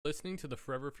Listening to the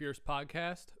Forever Fierce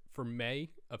podcast for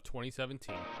May of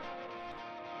 2017. All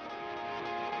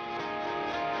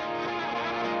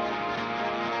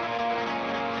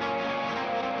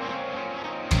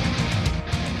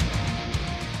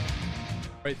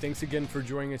right, thanks again for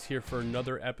joining us here for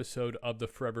another episode of the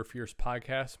Forever Fierce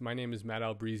podcast. My name is Matt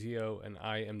Albrizio, and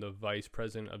I am the Vice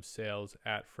President of Sales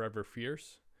at Forever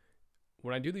Fierce.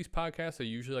 When I do these podcasts, I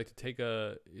usually like to take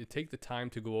the time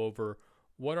to go over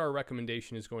what our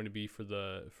recommendation is going to be for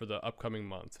the upcoming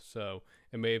month. So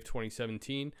in May of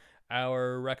 2017,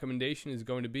 our recommendation is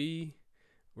going to be,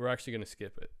 we're actually going to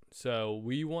skip it. So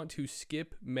we want to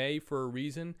skip May for a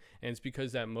reason, and it's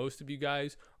because that most of you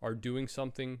guys are doing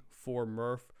something for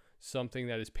Murph, something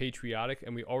that is patriotic,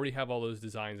 and we already have all those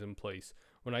designs in place.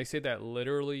 When I say that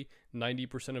literally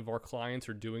 90% of our clients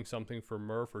are doing something for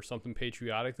Murph or something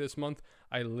patriotic this month,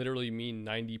 I literally mean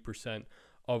 90%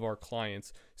 of our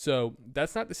clients. So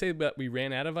that's not to say that we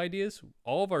ran out of ideas.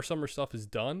 All of our summer stuff is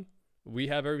done. We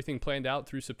have everything planned out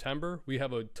through September. We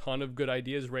have a ton of good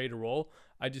ideas ready to roll.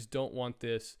 I just don't want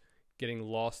this getting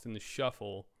lost in the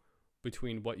shuffle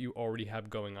between what you already have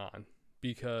going on,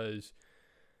 because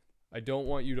I don't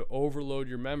want you to overload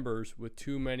your members with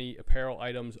too many apparel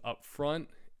items up front,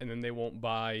 and then they won't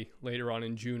buy later on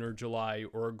in June or July,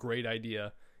 or a great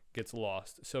idea gets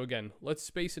lost. So again, let's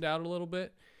space it out a little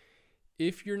bit.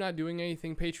 If you're not doing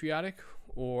anything patriotic,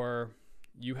 or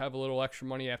you have a little extra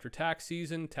money after tax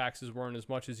season, taxes weren't as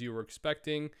much as you were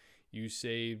expecting, you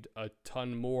saved a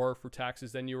ton more for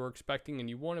taxes than you were expecting, and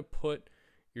you want to put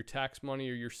your tax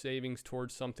money or your savings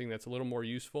towards something that's a little more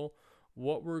useful,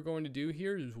 what we're going to do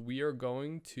here is we are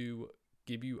going to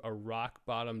give you a rock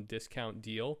bottom discount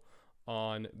deal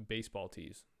on baseball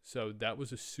tees. So that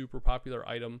was a super popular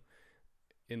item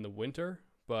in the winter,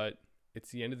 but it's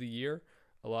the end of the year.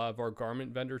 A lot of our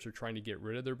garment vendors are trying to get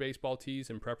rid of their baseball tees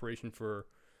in preparation for,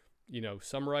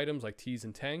 summer items like tees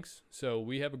and tanks. So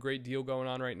we have a great deal going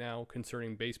on right now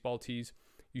concerning baseball tees.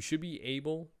 You should be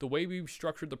able, the way we've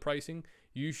structured the pricing,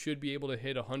 you should be able to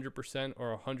hit 100%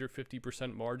 or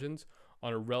 150% margins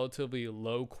on a relatively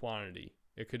low quantity.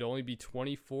 It could only be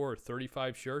 24 or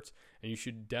 35 shirts, and you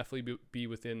should definitely be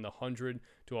within the 100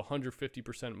 to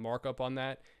 150% markup on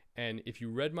that. And if you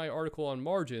read my article on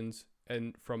margins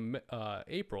and from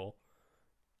April,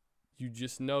 you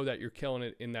just know that you're killing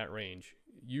it in that range.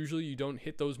 Usually you don't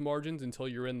hit those margins until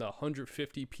you're in the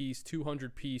 150 piece,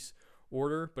 200 piece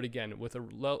order. But again, with a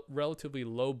relatively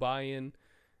low buy-in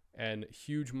and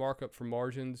huge markup for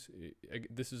margins,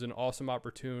 this is an awesome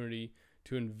opportunity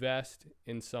to invest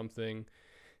in something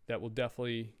that will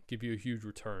definitely give you a huge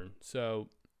return. So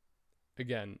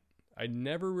again, I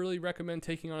never really recommend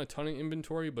taking on a ton of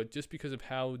inventory, but just because of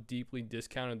how deeply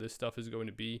discounted this stuff is going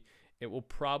to be, it will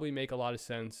probably make a lot of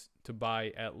sense to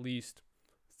buy at least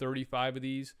 35 of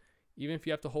these. Even if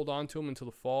you have to hold on to them until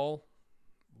the fall,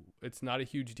 it's not a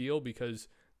huge deal because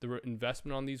the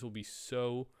investment on these will be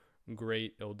so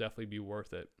great. It'll definitely be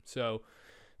worth it. So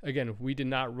again, we did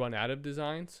not run out of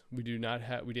designs. We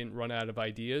didn't run out of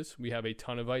ideas. We have a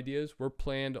ton of ideas. We're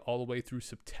planned all the way through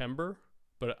September,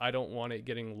 but I don't want it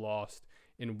getting lost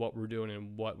in what we're doing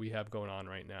and what we have going on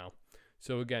right now.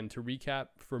 So again, to recap,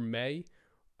 for May,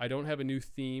 I don't have a new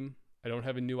theme. I don't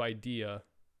have a new idea.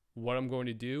 What I'm going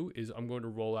to do is I'm going to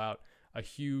roll out a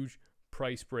huge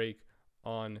price break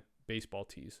on baseball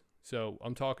tees. So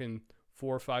I'm talking $4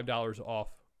 or $5 off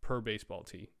per baseball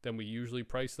tee than we usually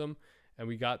price them. And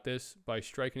we got this by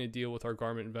striking a deal with our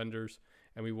garment vendors,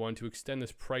 and we wanted to extend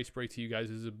this price break to you guys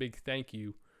as a big thank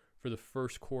you for the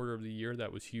first quarter of the year.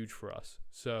 That was huge for us.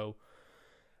 So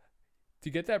to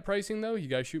get that pricing, though, you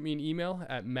guys shoot me an email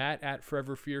at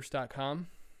matt@foreverfierce.com,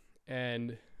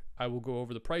 and I will go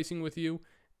over the pricing with you.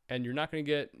 And you're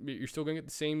still going to get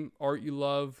the same art you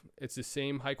love. It's the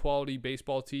same high quality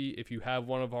baseball tee. If you have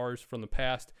one of ours from the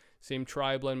past, same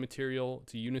tri-blend material.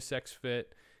 It's a unisex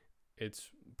fit. It's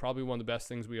probably one of the best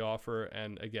things we offer.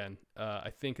 And again, I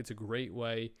think it's a great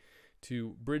way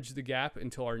to bridge the gap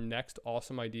until our next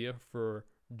awesome idea for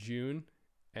June.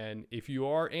 And if you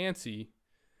are antsy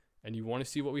and you want to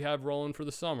see what we have rolling for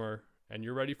the summer and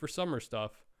you're ready for summer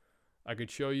stuff, I could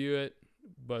show you it,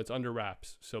 but it's under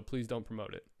wraps. So please don't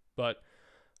promote it. But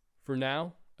for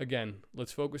now, again,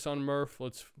 let's focus on Murph.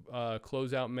 Let's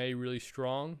close out May really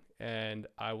strong, and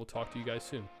I will talk to you guys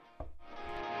soon.